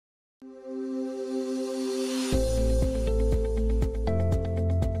Welcome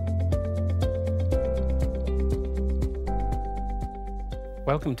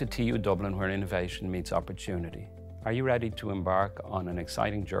to TU Dublin, where innovation meets opportunity. Are you ready to embark on an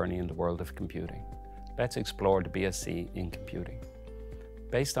exciting journey in the world of computing? Let's explore the BSc in Computing.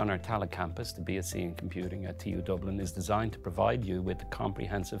 Based on our Tallaght campus, the BSc in Computing at TU Dublin is designed to provide you with a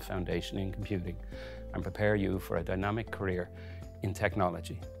comprehensive foundation in computing and prepare you for a dynamic career in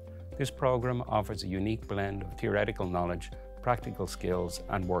technology. This program offers a unique blend of theoretical knowledge, practical skills,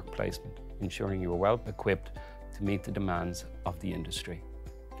 and work placement, ensuring you are well equipped to meet the demands of the industry.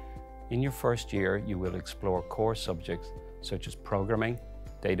 In your first year, you will explore core subjects such as programming,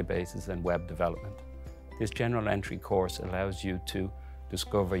 databases, and web development. This general entry course allows you to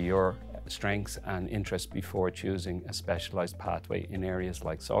discover your strengths and interests before choosing a specialized pathway in areas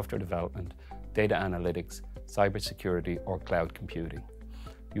like software development, data analytics, cybersecurity, or cloud computing.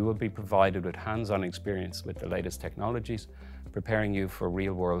 You will be provided with hands-on experience with the latest technologies, preparing you for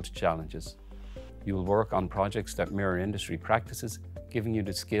real-world challenges. You will work on projects that mirror industry practices, giving you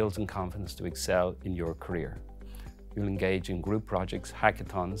the skills and confidence to excel in your career. You'll engage in group projects,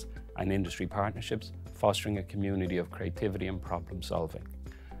 hackathons, and industry partnerships, fostering a community of creativity and problem solving.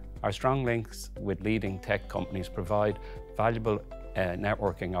 Our strong links with leading tech companies provide valuable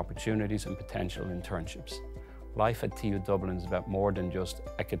networking opportunities and potential internships. Life at TU Dublin is about more than just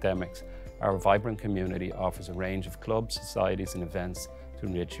academics. Our vibrant community offers a range of clubs, societies, and events to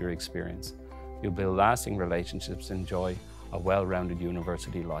enrich your experience. You'll build lasting relationships and enjoy a well-rounded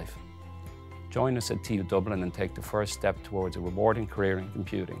university life. Join us at TU Dublin and take the first step towards a rewarding career in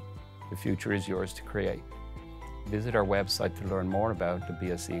computing. The future is yours to create. Visit our website to learn more about the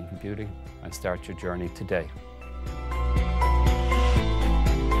BSc in Computing and start your journey today.